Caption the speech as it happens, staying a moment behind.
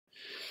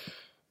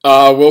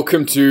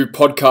Welcome to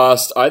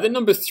podcast either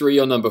number 3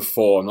 or number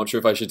 4. I'm not sure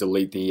if I should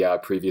delete the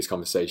previous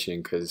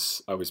conversation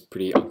because I was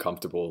pretty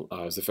uncomfortable. It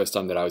was the first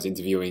time that I was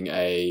interviewing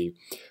a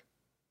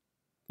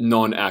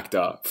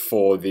non-actor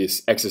for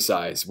this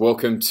exercise.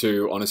 Welcome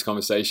to Honest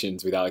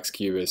Conversations with Alex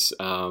Cubis.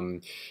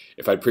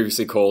 If I'd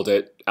previously called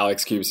it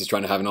Alex Cubis is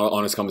trying to have an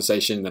honest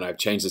conversation, then I've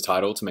changed the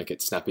title to make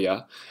it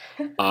snappier.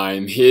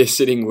 I'm here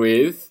sitting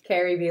with...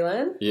 Carrie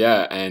Belin.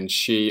 Yeah, and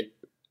she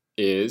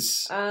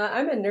is...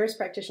 I'm a nurse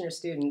practitioner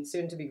student,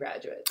 soon to be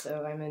graduate,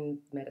 so I'm in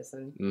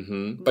medicine.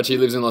 Mm-hmm. But she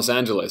lives in Los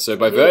Angeles, so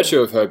by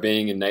virtue of her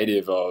being a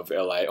native of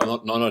LA, or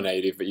not a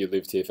native, but you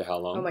lived here for how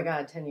long? Oh my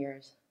god, 10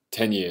 years.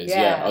 10 years,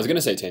 yeah. I was going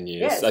to say 10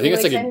 years. Yeah, I think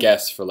it's like 10... a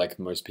guess for like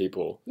most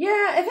people.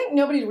 Yeah, I think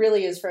nobody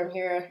really is from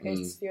here.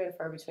 It's few and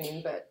far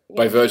between, but...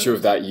 By virtue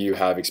of that, you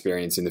have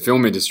experience in the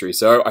film industry,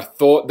 so I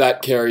thought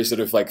that Carrie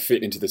sort of like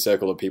fit into the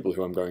circle of people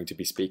who I'm going to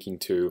be speaking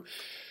to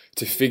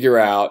figure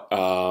out...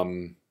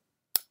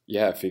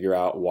 figure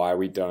out why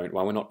we're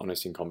not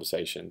honest in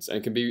conversations. And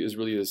it can be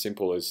really as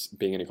simple as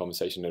being in a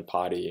conversation at a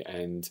party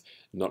and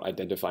not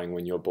identifying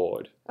when you're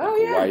bored.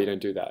 Why you don't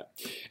do that.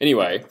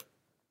 Anyway,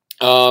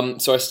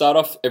 so I start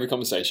off every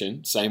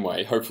conversation, same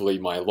way. Hopefully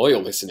my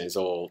loyal listeners,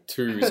 all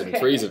 2s and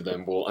 3s of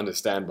them, will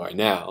understand by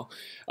now.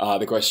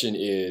 The question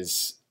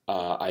is,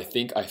 I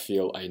think, I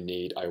feel, I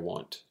need, I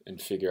want, and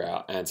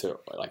answer,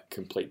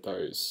 complete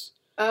those.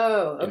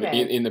 Oh,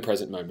 okay. In the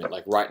present moment,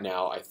 like right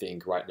now I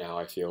think, right now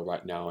I feel,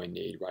 right now I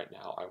need, right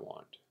now I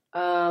want.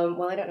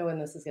 Well, I don't know when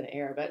this is going to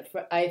air, but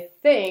I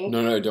think...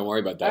 No, don't worry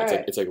about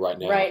that. It's like right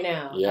now. Right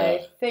now. Yeah.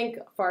 I think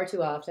far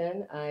too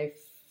often. I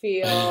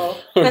feel...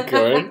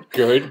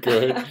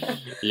 Good.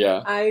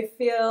 Yeah. I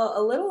feel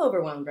a little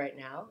overwhelmed right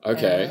now.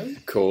 Okay,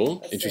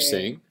 cool.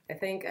 Interesting. See. I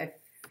think I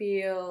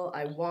feel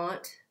I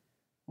want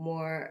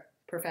more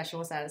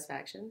professional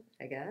satisfaction,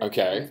 I guess.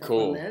 Okay,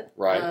 cool.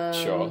 Right,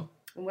 sure.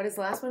 And what is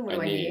the last one? What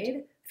do I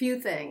need? Few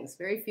things.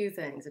 Very few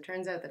things. It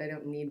turns out that I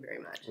don't need very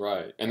much.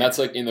 Right. And that's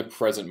like in the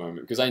present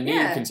moment. Because I need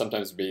can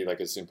sometimes be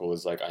like as simple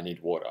as like I need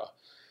water.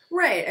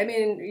 Right. I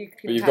mean,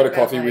 but you've got a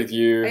coffee with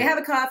you. I have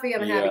a coffee.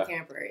 I'm a happy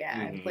camper. Yeah. I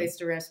have a place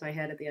to rest my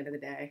head at the end of the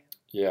day.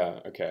 Yeah.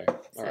 Okay.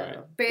 All right.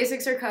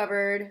 Basics are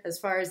covered as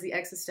far as the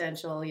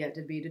existential yet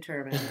to be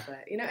determined.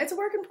 But, it's a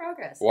work in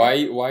progress. Why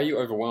are you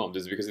overwhelmed?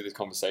 Is it because of this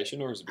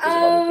conversation or is it because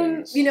of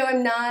other things?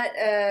 I'm not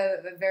a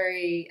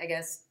very, I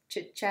guess,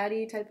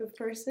 chit-chatty type of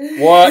person.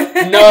 What?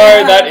 No,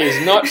 that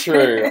is not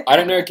true. I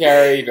don't know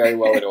Carrie very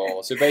well at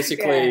all. So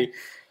basically,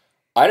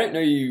 I don't know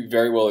you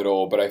very well at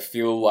all, but I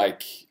feel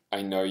like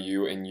I know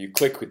you and you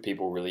click with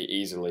people really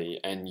easily.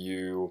 And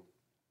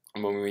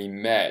when we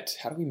met,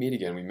 how did we meet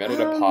again? We met at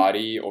a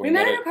party? Or we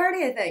met at a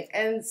party, I think.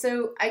 And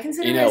so I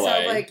consider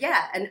myself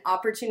an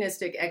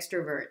opportunistic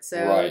extrovert.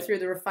 So through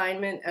the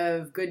refinement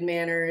of good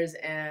manners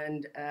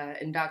and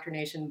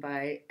indoctrination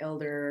by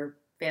elder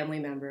family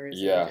members.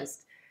 Yeah.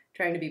 Just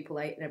trying to be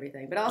polite and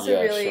everything, but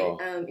also really,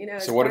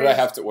 So what did I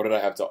have to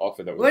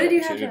offer? That was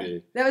an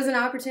opportunity. That was an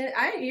opportunity.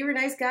 You were a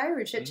nice guy. We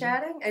were chit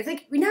chatting. I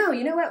think you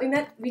know what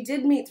we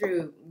did meet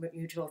through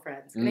mutual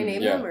friends. Can I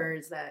name them, or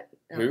is that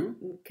who?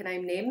 Can I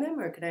name them,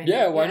 or can I?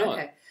 Yeah, why not?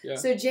 Okay. Yeah.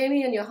 So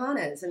Jamie and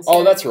Johannes. And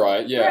so, that's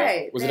right. Yeah.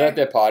 Right. Was it at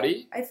their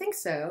party? I think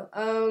so.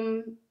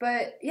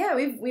 But yeah,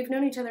 we've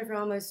known each other for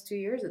almost 2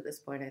 years at this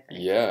point. I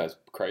think. Yeah, it's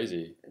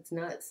crazy. It's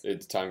nuts.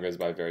 Time goes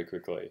by very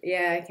quickly.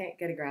 Yeah, I can't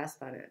get a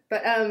grasp on it.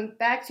 But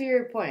back to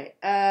your point.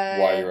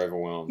 Why you're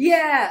overwhelmed?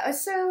 Yeah.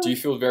 So. Do you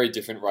feel very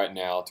different right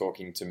now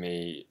talking to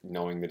me,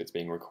 knowing that it's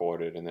being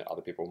recorded and that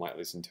other people might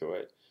listen to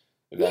it?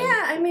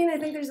 Yeah, I mean, I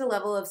think there's a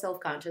level of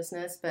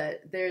self-consciousness, but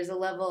there's a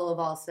level of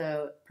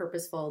also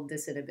purposeful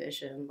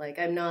disinhibition. Like,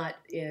 I'm not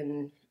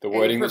in... The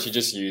wording that she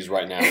just used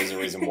right now is the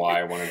reason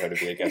why I wanted her to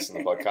be a guest on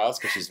the podcast,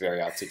 because she's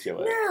very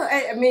articulate. No,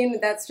 I mean,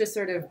 that's just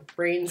sort of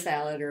brain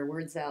salad or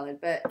word salad,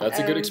 but... That's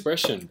a good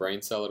expression,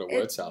 brain salad or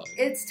word salad.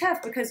 It's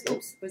tough because...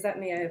 Oops, was that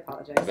me? I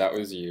apologize. That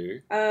was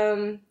you.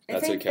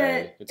 That's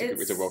okay.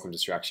 It's a welcome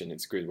distraction.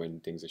 It's good when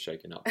things are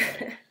shaken up.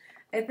 Right?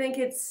 I think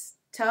it's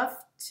tough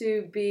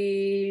to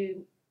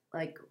be...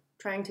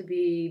 trying to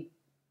be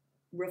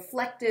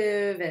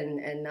reflective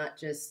and not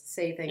just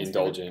say things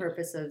indulgent for the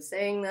purpose of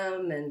saying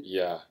them,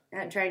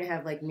 and trying to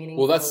have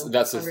meaningful. Well,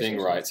 that's the thing,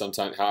 right?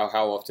 Sometimes,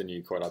 how often are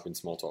you caught up in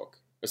small talk,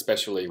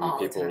 especially with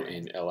people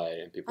in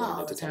LA and people in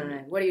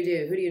entertainment? What do you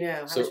do? Who do you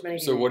know? How much money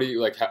do you make? What do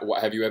you like?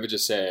 Have you ever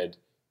just said,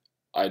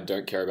 "I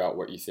don't care about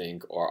what you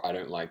think," or "I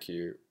don't like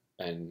you"?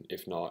 And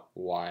if not,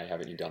 why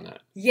haven't you done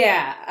that?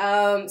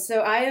 Yeah.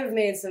 So I have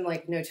made some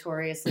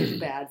notoriously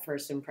bad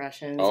first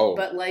impressions. Oh,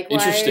 but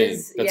likewise,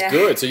 interesting. That's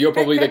good. So you're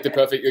probably the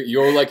perfect.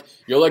 You're like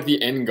the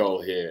end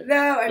goal here.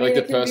 No, I mean, like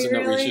the person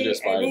that we should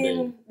aspire to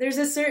be. There's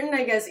a certain,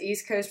 I guess,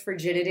 East Coast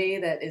frigidity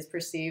that is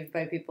perceived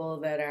by people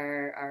that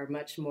are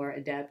much more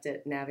adept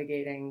at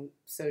navigating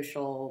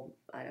social.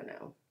 I don't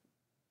know.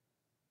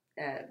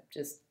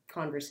 Just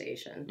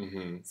conversation.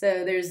 Mm-hmm.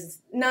 So there's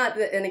not,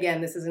 and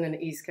again, this isn't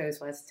an East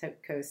Coast, West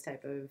Coast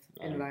type of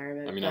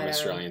environment. I mean, I'm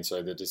Australian,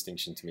 so the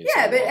distinction to me is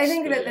but lost, I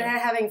think that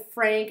having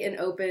frank and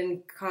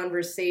open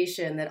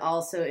conversation that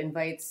also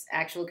invites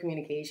actual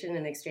communication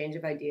and exchange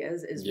of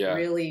ideas is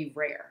really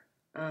rare.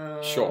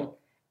 Sure.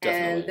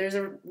 Definitely. And there's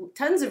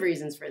tons of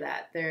reasons for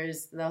that.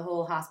 There's the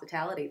whole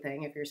hospitality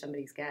thing. If you're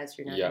somebody's guest,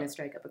 you're not going to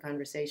strike up a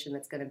conversation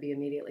that's going to be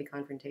immediately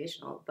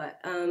confrontational.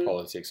 But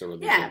politics or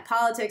religion. Yeah,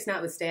 politics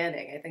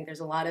notwithstanding. I think there's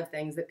a lot of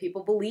things that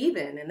people believe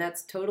in, and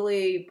that's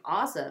totally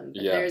awesome.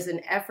 But there's an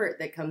effort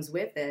that comes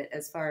with it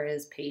as far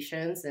as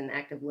patience and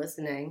active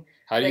listening.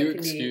 How do you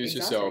excuse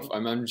yourself?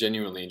 I'm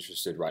genuinely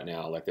interested right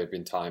now. Like, there have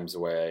been times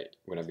where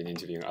when I've been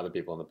interviewing other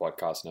people on the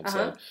podcast and I've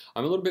said,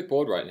 I'm a little bit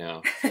bored right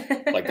now.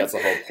 Like, that's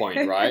the whole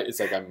point, right? It's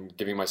like I'm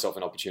giving myself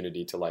an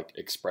opportunity to like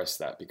express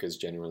that, because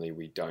generally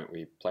we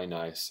play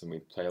nice and we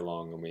play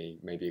along and we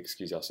maybe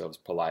excuse ourselves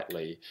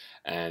politely,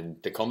 and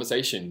the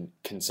conversation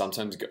can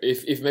sometimes go,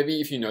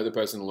 if you know the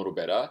person a little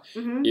better,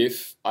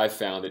 if I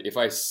found that if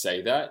I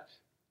say that,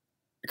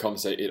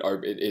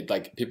 it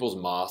like people's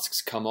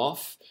masks come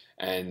off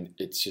and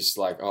it's just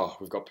like, oh,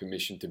 we've got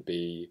permission to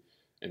be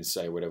and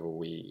say whatever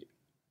we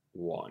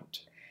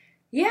want.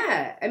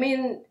 Yeah, I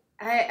mean,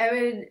 I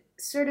would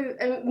sort of,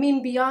 I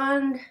mean,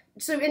 beyond,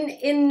 so in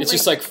it's like,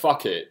 just like,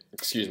 fuck it,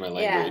 excuse my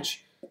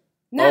language. Yeah.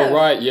 No. Oh,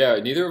 right, yeah,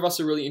 neither of us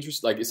are really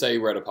interested, like, say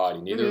we're at a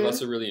party, neither of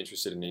us are really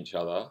interested in each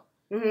other,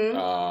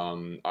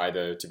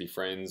 either to be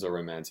friends or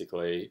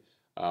romantically.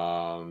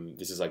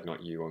 This is like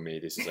not you or me,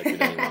 this is like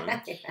with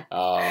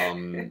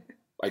anyone.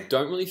 I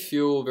don't really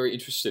feel very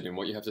interested in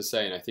what you have to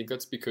say, and I think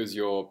that's because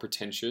you're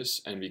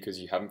pretentious and because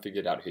you haven't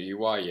figured out who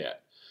you are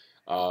yet.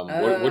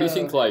 What do you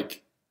think,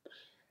 like,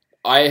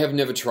 I have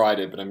never tried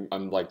it, but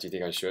I'm like, do you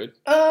think I should?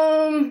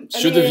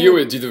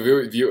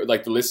 The viewer,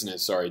 like the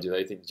listeners, sorry, do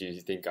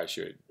you think I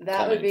should?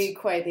 That would be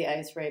quite the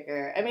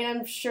icebreaker. I mean,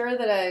 I'm sure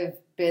that I've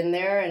been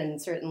there,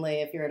 and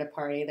certainly if you're at a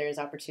party, there's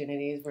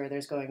opportunities where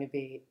there's going to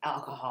be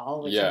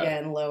alcohol, which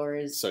again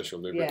lowers social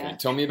lubricant. Yeah.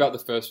 Tell me about the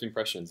first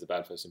impressions, the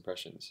bad first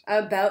impressions.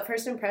 About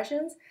first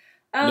impressions?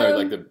 No,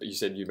 like you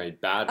said you made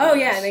bad ones. Oh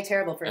yeah, I make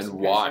terrible first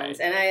impressions. Why?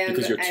 And I am,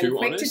 because you're too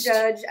quick honest? to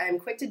judge. I'm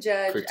quick to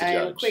judge. I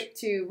am quick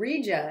to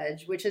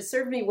rejudge, which has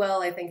served me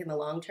well, I think, in the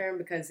long term,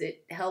 because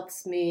it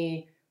helps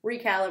me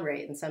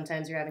recalibrate. And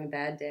sometimes you're having a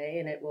bad day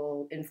and it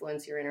will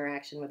influence your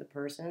interaction with a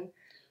person.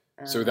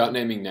 So without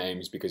naming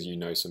names, because you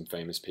know some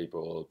famous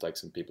people, like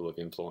some people of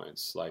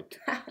influence, like...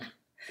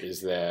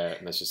 Is there,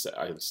 and I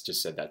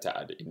just said that to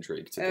add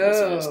intrigue to the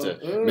listeners, to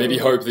maybe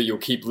hope that you'll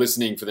keep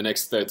listening for the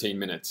next 13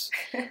 minutes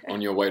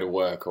on your way to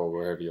work or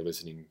wherever you're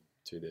listening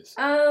to this.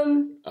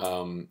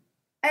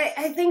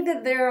 I think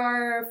that there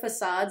are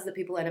facades that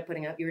people end up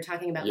putting up. You were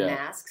talking about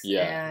masks.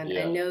 And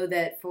I know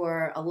that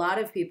for a lot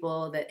of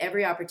people, that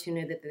every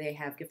opportunity that they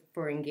have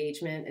for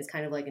engagement is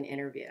kind of like an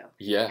interview.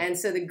 Yeah. And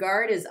so the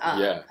guard is up.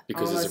 Yeah,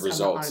 because as a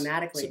result,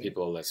 automatically. So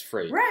people are less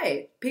free.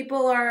 Right.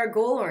 People are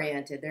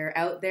goal-oriented. They're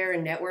out there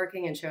and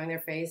networking and showing their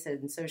face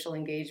in social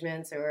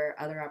engagements or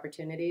other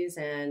opportunities,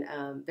 and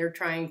they're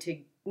trying to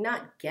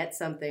not get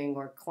something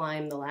or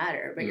climb the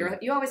ladder, but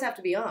you always have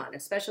to be on,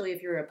 especially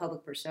if you're a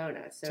public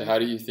persona. So how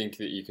do you think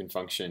that you can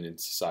function in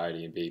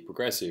society and be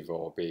progressive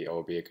or be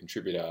a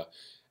contributor?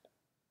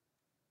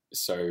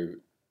 So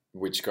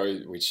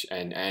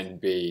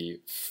and be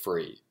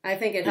free. I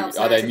think it helps.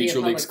 Are they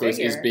mutually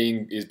exclusive?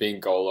 Is being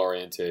goal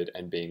oriented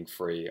and being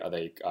free, are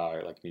they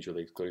like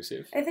mutually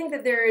exclusive? I think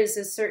that there is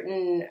a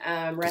certain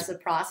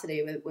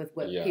reciprocity with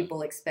what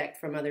people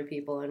expect from other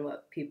people and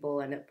what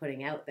people end up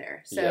putting out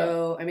there.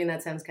 So I mean,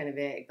 that sounds kind of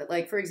vague, but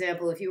like, for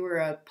example, if you were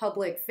a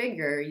public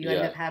figure, you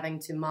end up having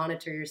to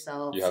monitor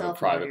yourself. You have a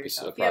private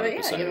persona. You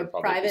have a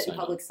private and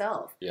public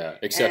self. Yeah,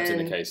 except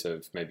in the case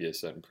of maybe a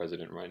certain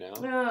president right now.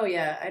 Oh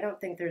yeah, I don't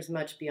think there's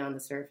much beyond on the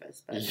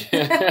surface, but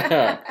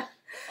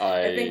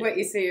I think what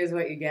you see is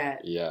what you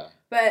get. Yeah.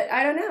 But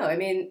I don't know. I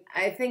mean,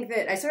 I think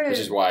that which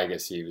is why I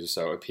guess he was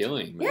so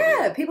appealing.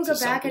 Yeah, people go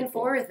back and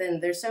forth,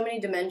 and there's so many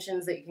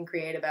dimensions that you can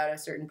create about a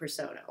certain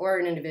persona or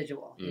an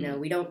individual. You know,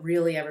 we don't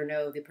really ever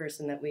know the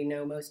person that we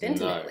know most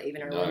intimately,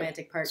 even our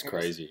romantic partners. It's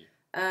crazy.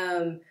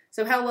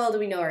 So how well do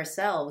we know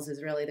ourselves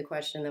is really the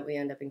question that we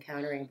end up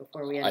encountering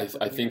before we end up.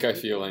 I think I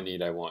feel, I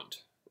need, I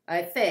want.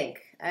 I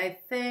think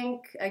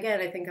again,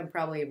 I think I'm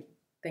probably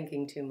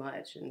thinking too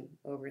much and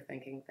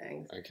overthinking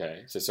things.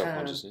 Okay, so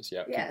self-consciousness,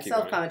 keep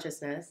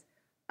self-consciousness.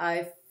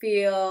 I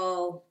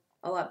feel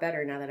a lot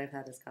better now that I've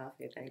had this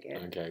coffee. Thank you.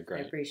 Okay,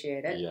 great. I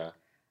appreciate it. Yeah.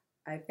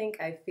 I think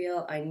I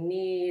feel I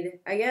need,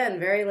 again,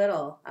 very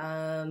little.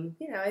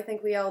 I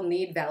think we all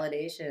need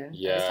validation.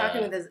 Yeah. I was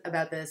talking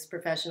about this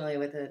professionally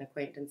with an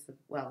acquaintance, a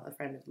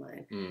friend of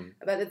mine,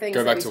 about the things.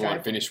 Go back to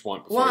one, finish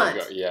one before you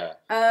go. Yeah.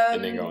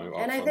 And then going.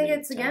 And I think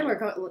it's, again,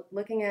 we're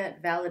looking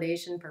at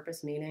validation,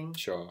 purpose, meaning.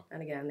 Sure.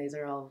 And again, these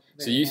are all.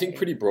 So you think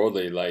pretty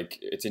broadly, like,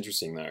 it's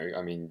interesting though.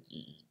 I mean,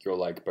 you're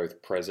like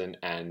both present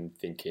and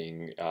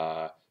thinking,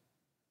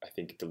 I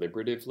think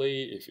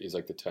deliberatively is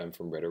like the term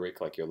from rhetoric,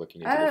 like you're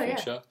looking into the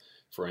future. Yeah.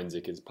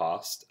 Forensic is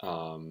past.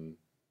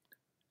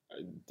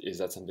 is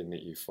that something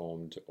that you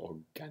formed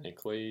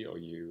organically, or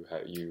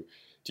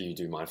do you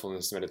do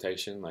mindfulness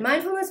meditation? Like,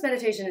 mindfulness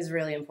meditation is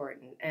really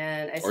important,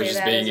 and I say or just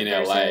that being as a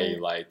in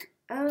person, LA, like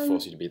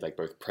force you to be like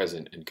both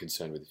present and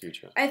concerned with the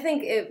future. I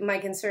think my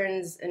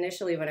concerns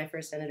initially when I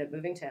first ended up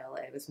moving to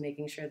LA was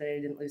making sure that I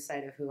didn't lose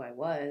sight of who I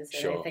was.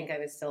 And I think I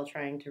was still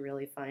trying to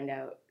really find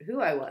out who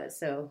I was.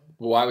 So,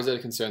 why was that a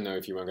concern though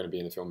if you weren't going to be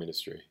in the film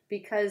industry?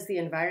 Because the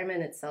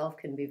environment itself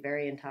can be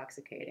very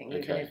intoxicating,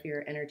 even if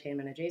you're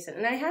entertainment adjacent.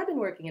 And I had been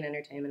working in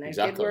entertainment. I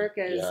did work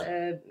as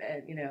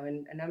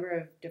in a number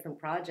of different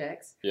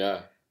projects.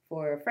 Yeah.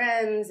 For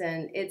friends,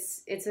 and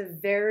it's a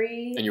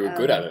very and you were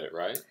good at it,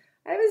 right?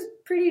 I was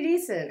pretty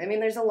decent. I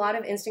mean, there's a lot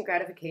of instant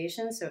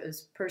gratification, so it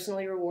was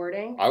personally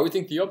rewarding. I would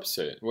think the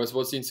opposite. What's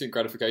the instant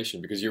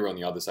gratification? Because you were on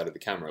the other side of the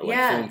camera,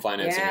 like film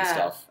financing and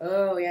stuff.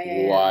 Oh,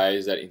 yeah. Why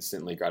is that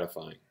instantly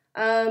gratifying?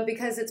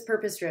 Because it's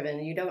purpose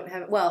driven. You don't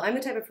have. Well, I'm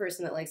the type of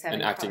person that likes having.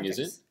 And acting projects.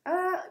 Is it?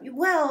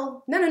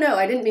 Well, no.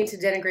 I didn't mean to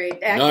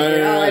denigrate acting.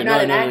 I'm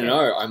not an actor.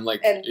 No. I'm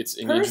like, and it's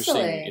an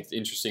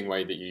interesting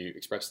way that you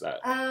express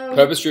that.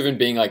 Purpose driven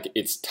being like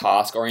it's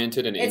task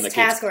oriented and it's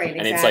task oriented,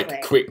 and exactly. it's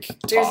like quick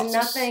tasks. There's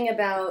nothing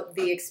about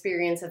the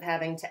experience of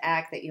having to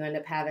act that you end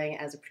up having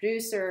as a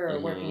producer or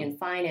working in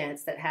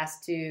finance that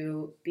has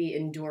to be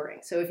enduring.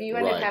 So if you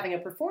end up having a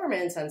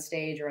performance on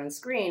stage or on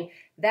screen,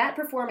 that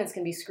performance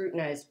can be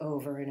scrutinized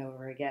over and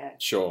over again.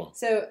 Sure.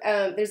 So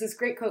there's this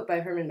great quote by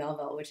Herman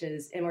Melville, which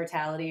is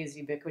 "Immortality is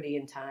ubiquity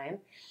in time."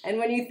 And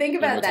when you think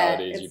about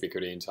immortality is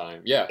ubiquity in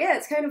time. Yeah. Yeah,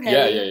 it's kind of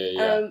heavy.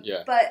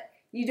 Yeah. But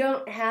you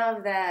don't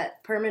have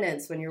that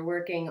permanence when you're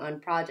working on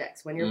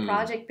projects. When you're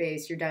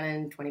project-based, you're done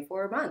in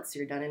 24 months.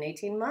 You're done in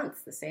 18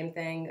 months. The same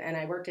thing. And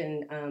I worked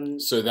in...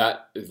 So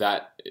that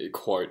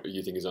quote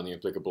you think is only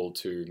applicable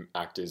to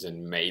actors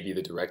and maybe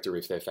the director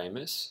if they're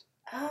famous?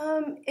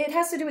 It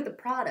has to do with the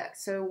product.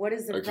 So what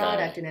is the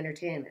product in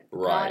entertainment? The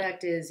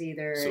product is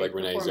either... So like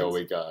Renee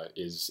Zellweger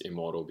is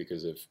immortal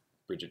because of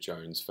Bridget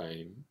Jones'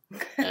 fame,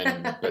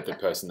 but the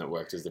person that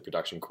worked as the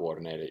production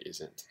coordinator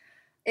isn't.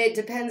 It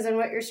depends on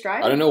what you're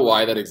striving for. I don't know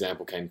why that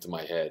example came to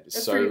my head.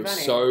 It's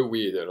so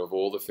weird that of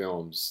all the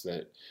films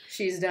that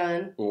she's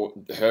done,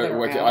 her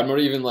work. I'm not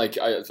even like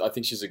I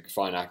think she's a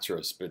fine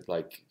actress, but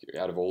like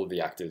out of all of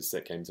the actors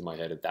that came to my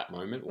head at that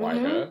moment, why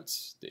her?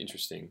 It's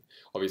interesting.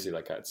 Obviously,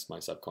 like that's my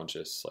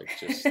subconscious. Like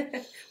just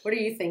what are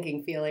you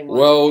thinking, feeling?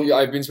 Well,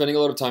 I've been spending a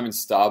lot of time in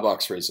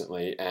Starbucks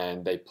recently,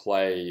 and they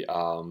play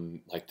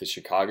like the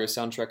Chicago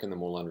soundtrack and the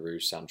Moulin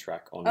Rouge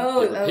soundtrack on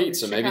repeat.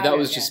 So maybe that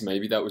was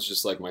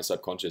just like my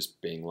subconscious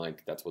being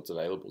like that's what's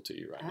available to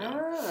you right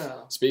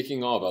now.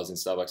 Speaking of, I was in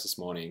Starbucks this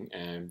morning,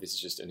 and this is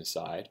just an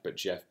aside, but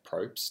Jeff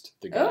Probst,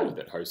 the guy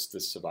that hosts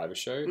the Survivor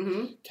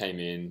show, came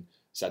in,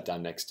 sat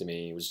down next to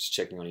me, was just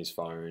checking on his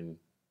phone,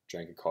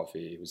 drank a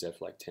coffee. He was there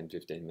for like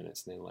 10-15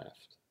 minutes and then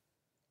left.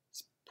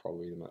 It's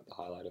probably the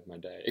highlight of my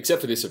day,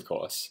 except for this, of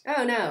course.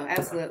 Oh no,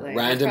 absolutely.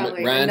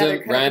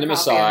 Random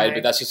aside,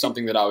 but that's just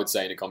something that I would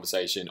say in a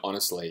conversation,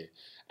 honestly.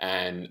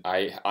 And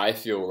I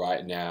feel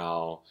right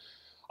now.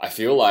 I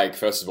feel like,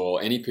 first of all,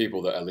 any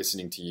people that are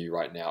listening to you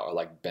right now are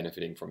like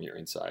benefiting from your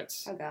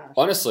insights. Oh gosh.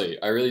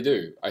 Honestly, I really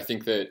do. I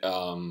think that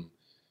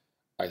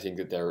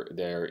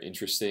they're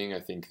interesting. I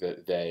think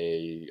that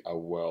they are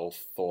well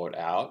thought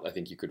out. I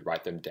think you could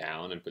write them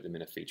down and put them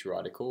in a feature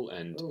article,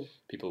 and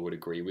people would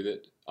agree with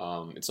it.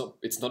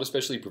 It's not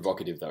especially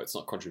provocative though. It's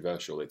not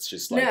controversial. It's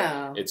just like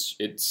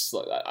it's.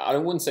 I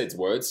don't want to say it's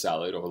word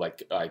salad or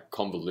like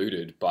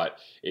convoluted, but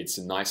it's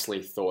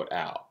nicely thought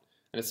out,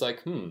 and it's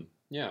like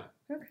yeah.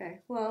 Okay,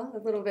 well, a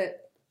little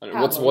bit.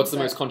 What's the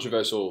most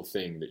controversial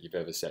thing that you've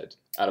ever said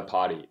at a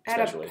party,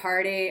 especially? At a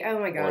party? Oh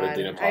my god! Or at a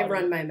dinner party. I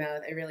run my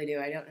mouth. I really do.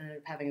 I don't end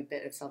up having a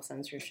bit of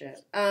self-censorship.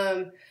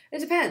 It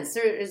depends.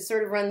 It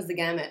sort of runs the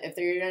gamut. If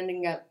they're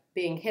ending up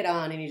being hit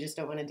on and you just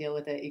don't want to deal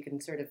with it, you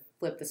can sort of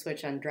flip the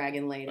switch on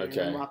Dragon Lady and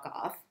then walk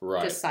off,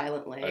 just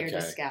silently, or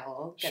just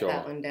scowl, get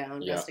that one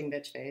down, resting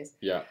bitch face.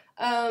 Yeah.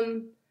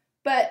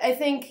 But I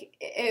think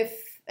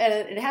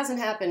and it hasn't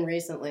happened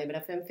recently, but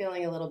if I'm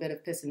feeling a little bit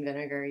of piss and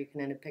vinegar, you can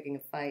end up picking a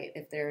fight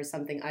if there is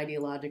something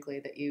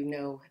ideologically that you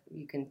know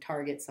you can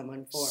target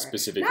someone for.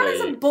 Specifically, not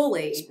as a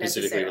bully,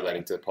 specifically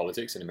relating to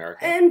politics in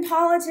America. And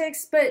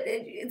politics, but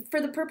for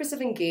the purpose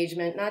of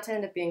engagement, not to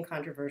end up being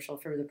controversial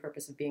for the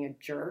purpose of being a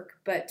jerk,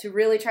 but to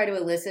really try to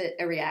elicit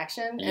a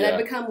reaction. And I've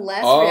become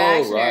less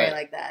reactionary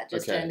like that,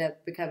 just to end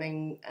up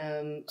becoming...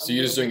 so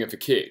you're just doing it for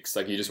kicks?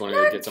 Like you just want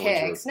to get someone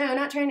to... No,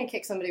 not trying to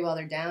kick somebody while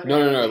they're down.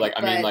 No.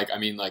 I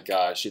mean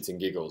shits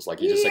and giggles.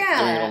 Like you're just like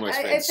doing it almost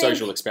for a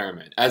social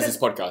experiment, as this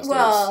podcast is.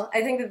 Well,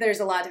 I think that there's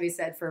a lot to be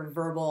said for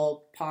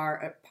verbal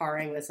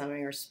parring with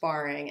something or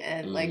sparring,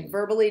 and like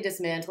verbally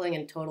dismantling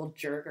and total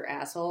jerk or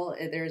asshole.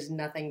 There's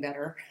nothing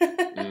better.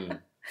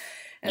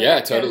 Yeah,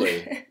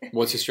 totally.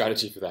 What's your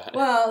strategy for that?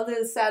 Well,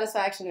 the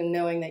satisfaction in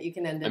knowing that you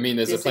can end up. I mean,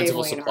 there's a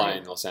plentiful supply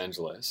in Los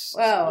Angeles.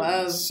 Well,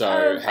 there's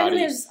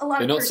a lot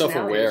they're of not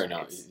self-aware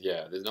enough.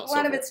 Yeah, there's not. A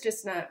lot of it's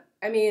just not.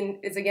 I mean,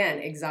 it's again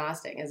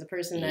exhausting as a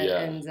person that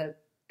ends up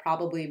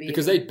probably being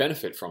because they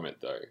benefit from it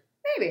though.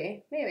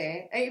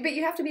 Maybe. But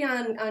you have to be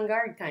on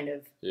guard, kind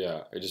of.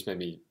 Yeah, it just made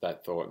me,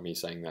 that thought, me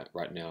saying that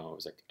right now, I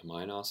was like, am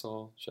I an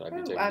asshole? Should I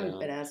be taken I'm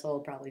down? an asshole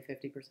probably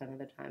 50% of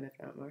the time, if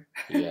not more.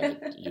 Yeah,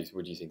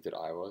 would you think that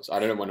I was? I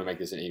don't want to make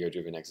this an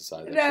ego-driven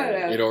exercise. Actually.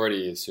 No. It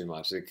already is too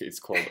much. It's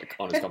called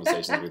Honest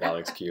Conversations with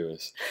Alex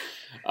Kewis.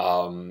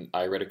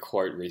 I read a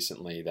quote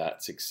recently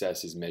that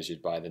success is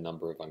measured by the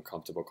number of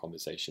uncomfortable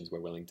conversations we're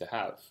willing to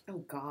have.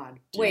 Oh, God.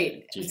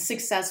 Wait,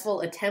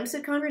 successful attempts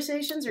at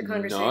conversations or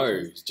conversations?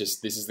 No,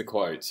 just this is the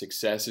quote.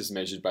 Success is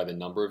measured by the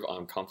number of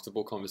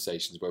uncomfortable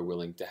conversations we're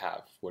willing to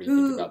have. What do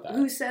you think about that?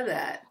 Who said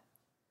that?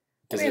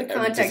 Does it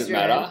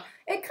matter?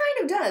 It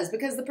kind of does,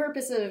 because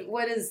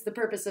what is the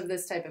purpose of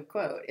this type of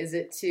quote? Is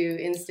it to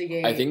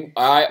instigate? I think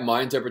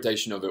my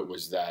interpretation of it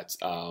was that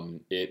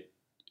it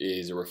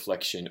is a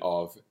reflection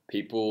of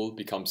people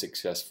become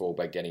successful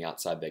by getting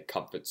outside their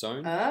comfort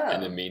zone.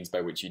 And the means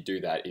by which you do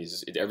that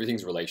is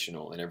everything's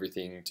relational, and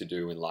everything to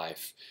do in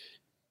life.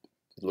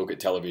 Look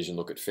at television,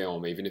 look at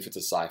film, even if it's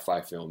a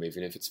sci-fi film,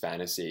 even if it's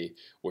fantasy,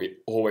 we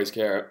always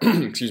care,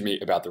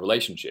 about the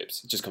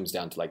relationships. It just comes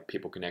down to like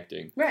people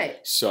connecting. Right.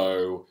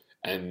 So,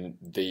 and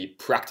the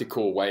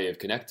practical way of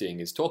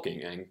connecting is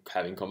talking and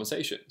having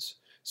conversations.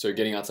 So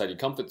getting outside your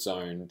comfort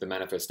zone, the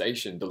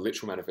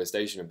literal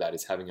manifestation of that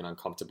is having an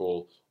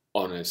uncomfortable,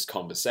 honest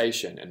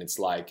conversation. And it's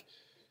like,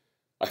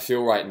 I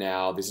feel right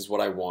now, this is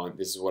what I want,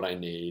 this is what I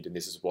need, and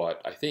this is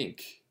what I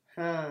think.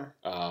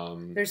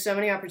 There's so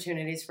many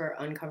opportunities for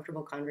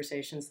uncomfortable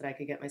conversations that I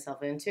could get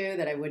myself into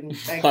that I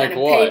like kind of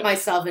paint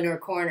myself into a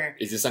corner.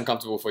 Is this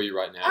uncomfortable for you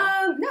right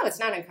now? No, it's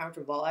not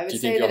uncomfortable. I would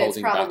say that it's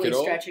probably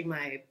stretching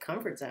my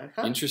comfort zone.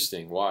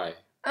 Interesting. Why?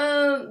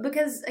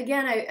 Because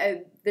again,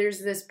 I there's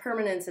this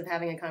permanence of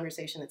having a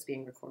conversation that's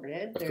being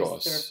recorded. Of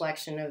course. The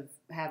reflection of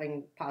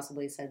having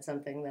possibly said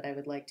something that I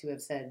would like to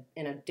have said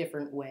in a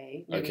different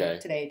way. Maybe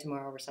today,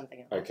 tomorrow, or something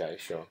else. Okay,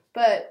 sure.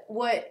 But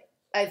what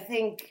I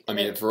think... I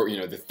mean, for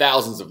the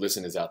thousands of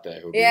listeners out there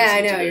who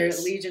I know, your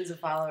legions of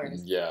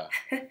followers. Yeah.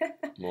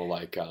 More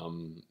like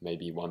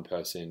maybe one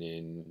person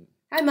in...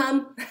 Hi,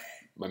 Mom.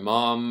 My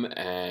mom,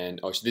 and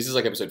this is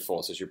like episode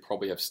 4, so she'll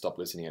probably have stopped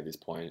listening at this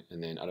point,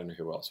 and then I don't know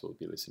who else will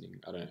be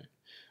listening. I don't know.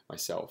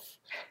 Myself.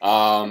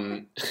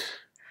 I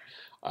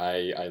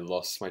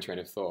lost my train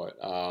of thought.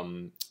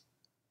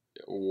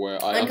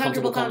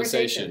 Uncomfortable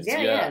conversations.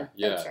 Yeah.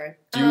 That's right.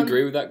 Do you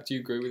agree with that? Do you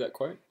agree with that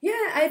quote? Yeah,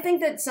 I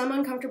think that some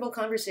uncomfortable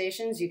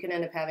conversations you can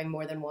end up having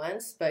more than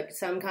once, but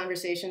some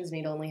conversations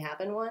need only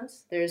happen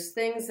once. There's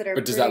things that are.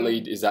 But does that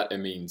lead? Is that a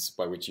means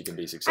by which you can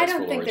be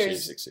successful or achieve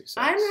success?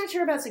 I'm not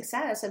sure about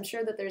success. I'm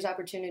sure that there's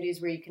opportunities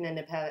where you can end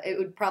up having. It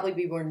would probably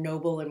be more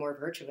noble and more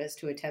virtuous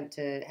to attempt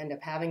to end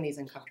up having these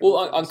uncomfortable.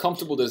 Well,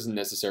 uncomfortable doesn't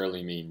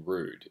necessarily mean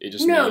rude. It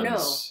just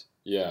means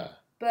yeah.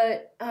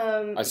 But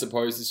I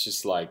suppose it's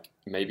just like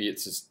maybe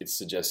it's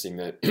suggesting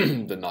that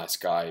the nice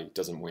guy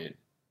doesn't win.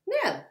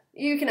 Yeah,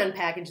 you can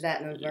unpackage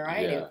that in a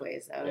variety of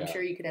ways, though. I'm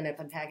sure you could end up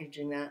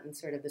unpackaging that in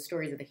sort of the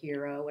stories of the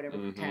hero, whatever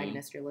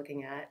protagonist you're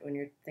looking at when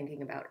you're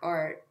thinking about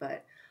art.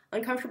 But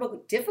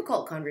uncomfortable,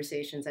 difficult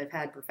conversations I've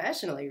had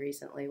professionally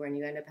recently when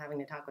you end up having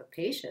to talk with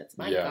patients.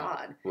 My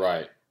God.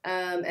 Right.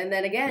 And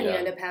then again, you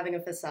end up having a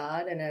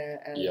facade and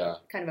a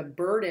kind of a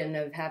burden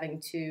of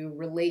having to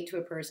relate to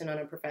a person on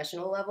a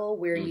professional level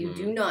where you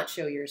do not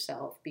show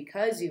yourself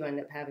because you end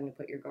up having to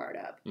put your guard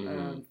up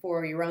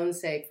for your own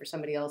sake, for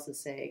somebody else's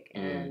sake,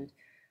 and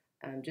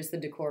just the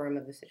decorum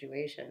of the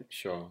situation.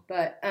 Sure.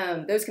 But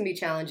those can be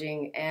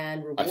challenging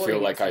and rewarding. I feel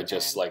like I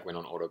just went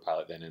on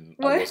autopilot then, and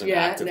I wasn't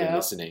actively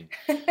listening.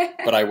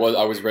 But I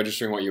was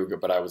registering what you were.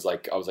 But I was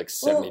like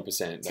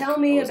 70%. Tell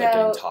me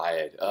about getting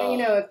tired.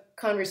 A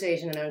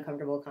conversation, an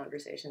uncomfortable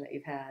conversation that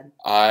you've had.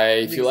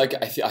 I feel like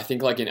I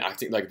think like in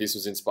acting, like this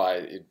was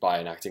inspired by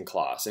an acting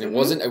class, and it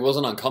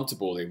wasn't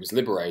uncomfortable. It was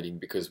liberating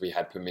because we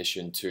had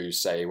permission to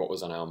say what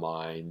was on our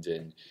mind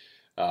and.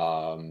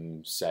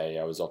 Say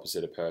I was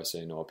opposite a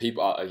person or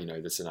people,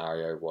 the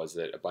scenario was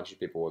that a bunch of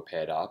people were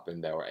paired up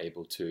and they were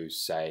able to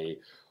say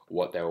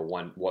what they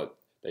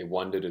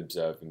wondered,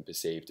 observed, and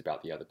perceived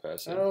about the other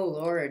person. Oh,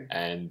 Lord.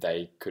 And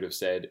they could have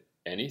said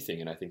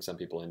anything. And I think some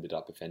people ended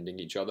up offending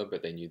each other,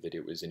 but they knew that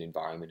it was an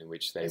environment in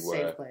which they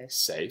were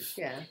safe.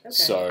 Yeah. Okay.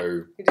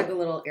 So you did the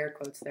little air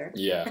quotes there.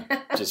 Yeah.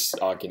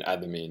 Just I can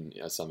add them in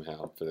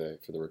somehow for the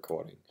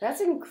recording.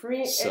 That's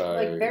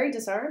very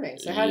disarming.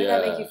 So how did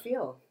that make you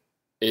feel?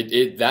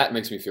 That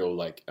makes me feel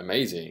like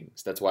amazing.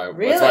 So that's why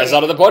I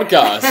started the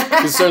podcast.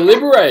 It's so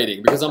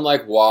liberating because I'm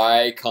like,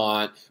 why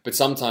can't? But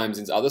sometimes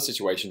in other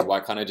situations, why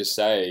can't I just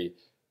say,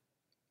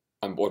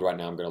 I'm bored right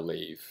now, I'm going to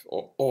leave?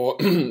 Or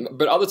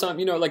but other time,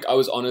 like I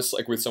was honest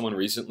like with someone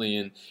recently,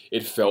 and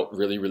it felt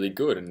really, really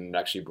good, and it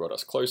actually brought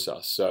us closer.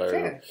 So,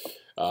 sure.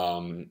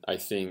 I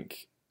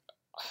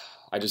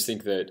just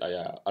think that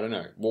I don't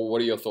know. Well,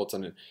 what are your thoughts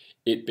on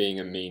it being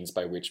a means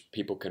by which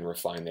people can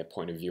refine their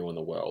point of view on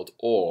the world,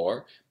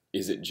 or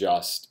is it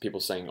just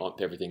people saying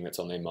everything that's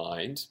on their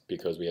mind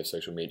because we have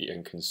social media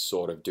and can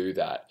sort of do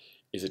that?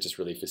 Is it just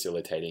really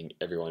facilitating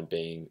everyone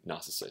being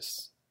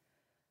narcissists?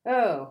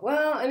 Oh,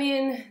 well, I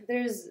mean,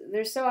 there's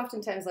so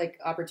oftentimes like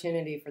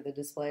opportunity for the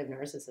display of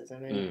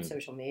narcissism in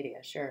social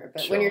media, sure.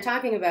 But when you're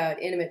talking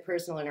about intimate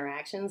personal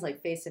interactions,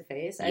 like face to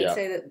face, I'd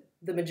say that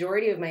the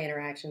majority of my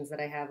interactions that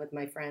I have with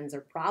my friends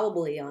are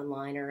probably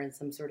online or in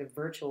some sort of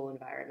virtual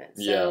environment.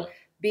 So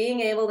being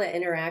able to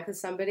interact with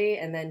somebody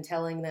and then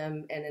telling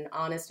them in an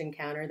honest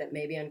encounter that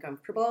may be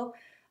uncomfortable,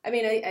 I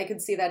mean, I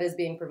could see that as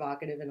being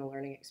provocative in a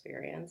learning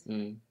experience.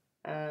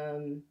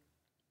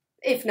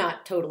 If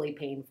not totally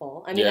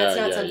painful. I mean, that's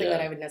not something that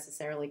I would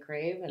necessarily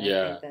crave. And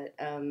I think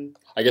that...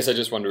 I guess I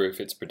just wonder if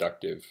it's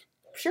productive.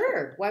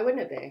 Sure. Why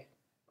wouldn't it be?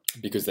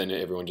 Because then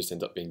everyone just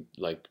ends up being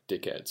like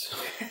dickheads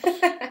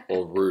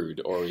or rude,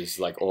 or is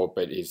like,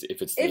 but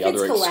if it's the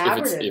other,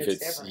 if it's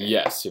different.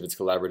 Yes, if it's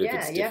collaborative,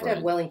 it's different. You have to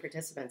have willing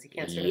participants. You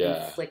can't sort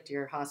of inflict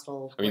your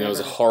hostile. I mean, there was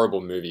a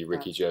horrible movie,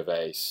 Ricky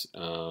Gervais,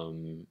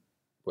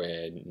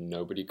 where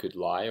nobody could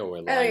lie or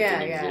where lying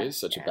didn't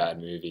exist. Such a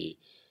bad movie.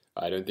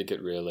 I don't think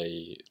it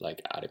really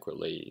like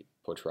adequately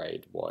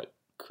portrayed what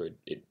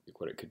it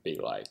could be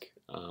like.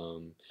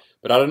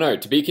 But I don't know.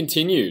 To be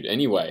continued.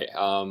 Anyway,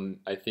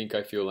 I think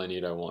I feel I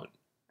need I want.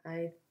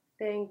 I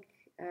think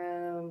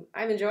I'm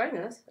enjoying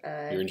this.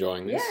 You're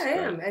enjoying this? Yeah, I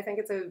am. I think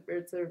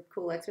it's a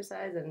cool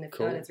exercise, and if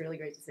not, it's really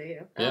great to see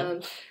you. Yeah.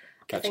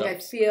 I think I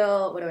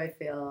feel. What do I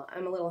feel?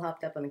 I'm a little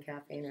hopped up on the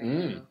caffeine right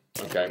now.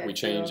 Okay, we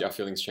change. Our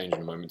feelings change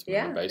on a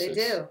moment-to-moment basis.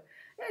 Yeah, they do.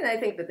 And I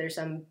think that there's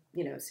some,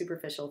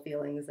 superficial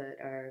feelings that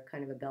are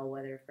kind of a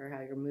bellwether for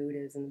how your mood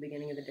is in the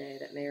beginning of the day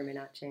that may or may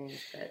not change.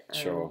 But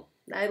sure.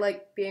 I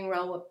like being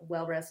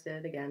well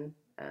rested again,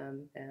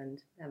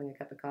 and having a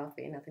cup of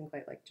coffee. Nothing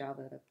quite like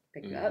Java to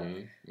pick it up.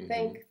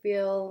 Think,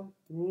 feel,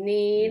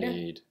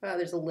 need. Well,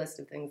 there's a list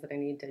of things that I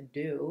need to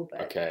do.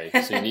 But... Okay,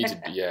 so you need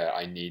to.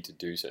 I need to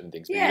do certain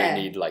things, but you don't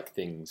need like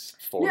things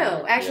for.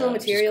 No, actual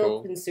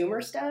material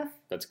consumer stuff.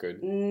 That's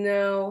good.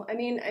 No, I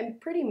mean, I'm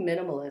pretty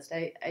minimalist.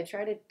 I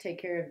try to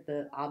take care of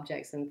the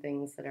objects and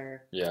things that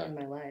are in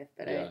my life,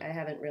 but I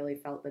haven't really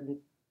felt the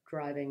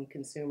driving,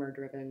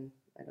 consumer-driven,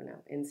 I don't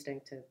know,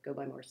 instinct to go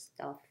buy more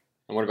stuff.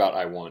 And what about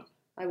I want?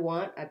 I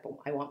want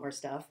more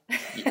stuff.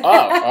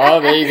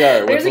 There you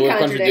go. We're full of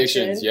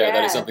contradictions. Yeah,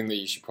 that is something that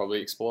you should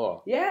probably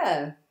explore.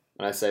 Yeah.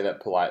 And I say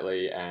that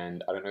politely,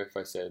 and I don't know if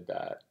I said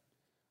that.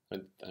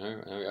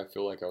 I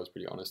feel like I was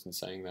pretty honest in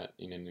saying that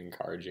in an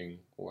encouraging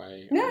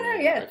way.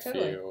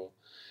 Totally.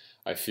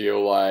 I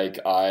feel like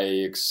I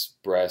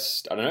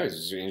expressed, I don't know, it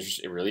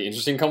was a really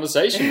interesting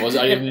conversation.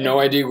 I have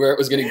no idea where it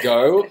was going to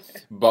go,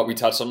 but we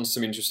touched on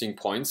some interesting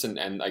points,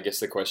 and I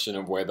guess the question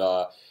of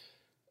whether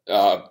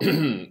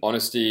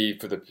honesty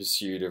for the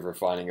pursuit of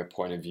refining a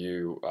point of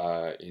view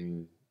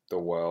in the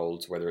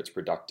world, whether it's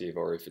productive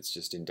or if it's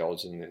just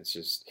indulgent, it's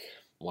just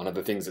one of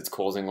the things that's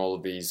causing all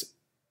of these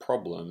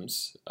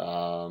problems.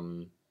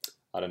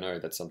 I don't know,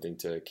 that's something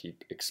to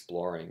keep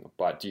exploring.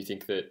 But do you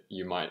think that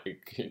you might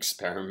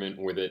experiment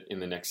with it in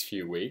the next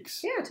few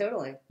weeks? Yeah,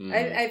 totally.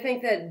 I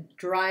think that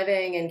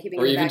driving and keeping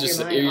it back in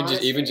your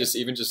mind,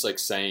 even just like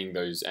saying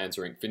those,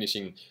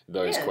 finishing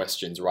those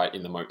questions right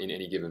in in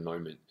any given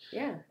moment.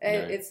 Yeah,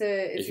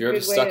 if you're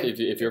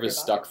ever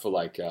stuck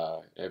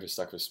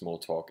for small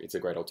talk, it's a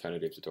great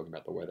alternative to talking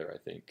about the weather, I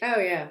think. Oh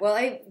yeah, well,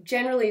 I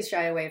generally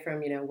shy away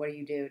from what do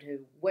you do for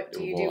fun? What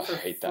do you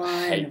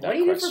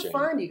do for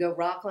fun? Do you go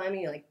rock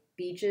climbing? Like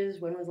beaches?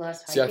 When was the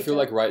last time? See, I feel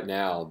like right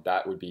now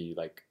that would be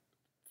like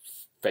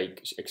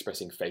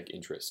expressing fake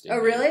interest. Oh,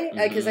 really?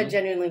 Because I'd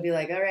genuinely be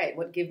like, all right,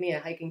 give me a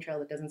hiking trail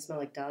that doesn't smell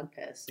like dog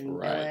piss in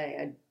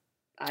LA.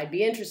 I'd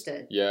be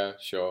interested. Yeah,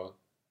 sure.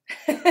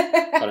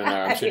 I don't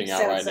know. I'm tuning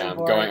out right now. I'm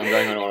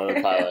going on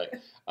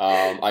autopilot.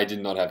 I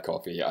did not have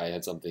coffee. I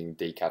had something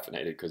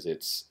decaffeinated because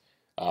it's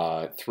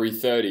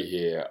 3:30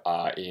 here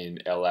in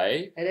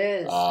LA. It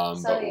is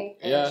sunny.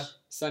 Yeah,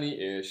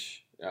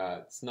 sunny-ish.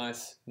 It's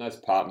nice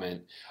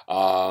apartment.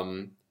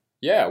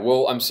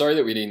 Well, I'm sorry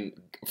that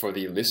for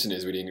the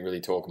listeners, we didn't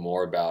really talk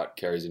more about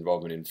Carrie's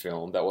involvement in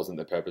film. That wasn't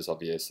the purpose,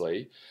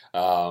 obviously.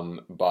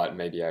 But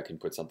maybe I can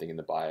put something in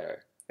the bio.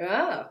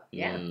 Oh,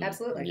 yeah,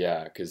 absolutely.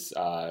 Yeah, because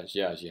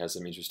she has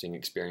some interesting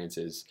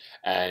experiences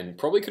and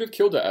probably could have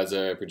killed it as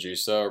a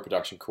producer or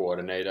production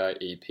coordinator,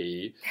 EP,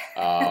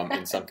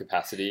 in some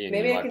capacity. And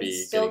maybe you I might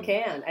still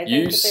can.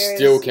 You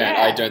still can.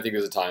 Yeah. I don't think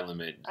there's a time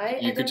limit.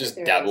 You could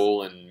just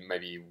dabble and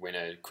maybe win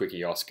a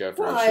quickie Oscar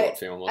for a short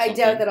film or something. I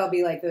doubt that I'll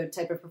be like the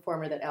type of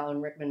performer that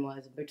Alan Rickman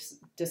was, which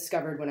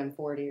discovered when I'm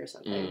 40 or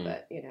something.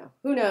 But,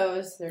 who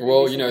knows?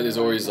 There's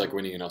always like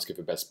winning an Oscar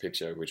for Best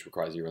Picture, which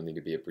requires you only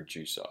to be a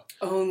producer.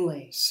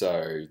 Only.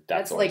 So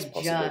that's always a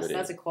possibility.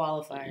 That's a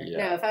qualifier.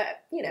 Yeah.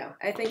 No,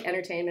 I think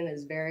entertainment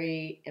is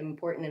very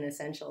important and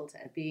essential to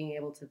being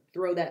able to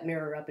throw that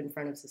mirror up in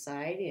front of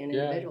society and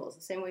individuals,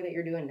 the same way that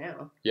you're doing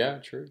now. Yeah,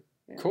 true.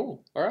 Yeah.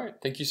 Cool. All right.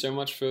 Thank you so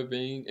much for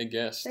being a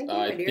guest. Thank you,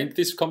 I think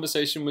this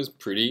conversation was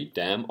pretty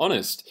damn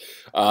honest.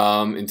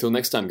 Until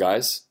next time,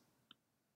 guys.